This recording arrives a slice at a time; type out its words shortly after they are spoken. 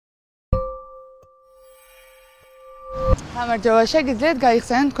გამარჯობა, შეგიძლიათ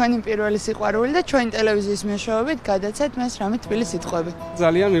გაიხსენეთ თქვენი პირველი სიყვარული და ჩვენი ტელევიზიის მეშვეობით გადაცეთ მას რამე თბილი სიტყვები.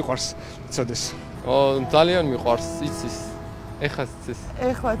 ძალიან მიყვარს, იცოდეს. ძალიან მიყვარს, იცის. ეხლაც იცის.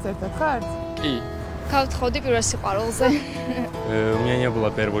 ეხლაც ერთად ხართ? კი. გავთხოვდი პირველ სიყვარულზე. У меня не было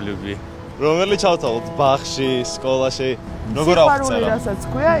первой любви. რომელი ჩავთავოთ ბაღში, სკოლაში, როგორ სიყვარული აღწერო? რასაც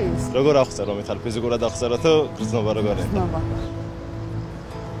თქვია ის? როგორ აღწერო, მითხარ ფიზიკურად აღწერო თუ გრძნობა როგორია? გრძნობა.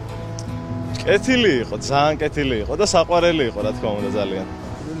 კეთილი იყო, ძალიან კეთილი იყო და საყვარელი იყო, რა თქმა უნდა, ძალიან.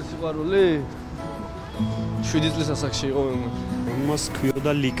 პირველი სიყვარული 7 წლის ასაკში იყო. მას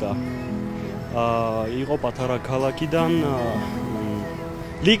ქვიოდა ლიკა. იყო პატარა ქალაქიდან.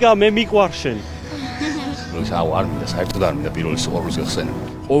 ლიკა, მე მიყვარ შენ. არ მინდა საერთოდ არ მინდა პირველი სიყვარულის გახსენება.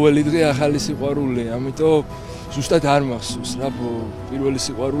 ყოველი დღე ახალი სიყვარული, ამიტომ ზუსტად არ მახსოვს რა პირველი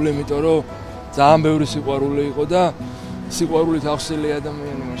სიყვარული, იმიტომ რომ ძალიან ბევრი სიყვარული იყო და სიყვარულით ახსელი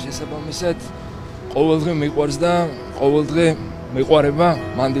ადამიანმა შესაბამისად ყოველ დღე მიყვარს და ყოველ დღე მეყვარება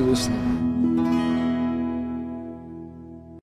მანდილოსნი.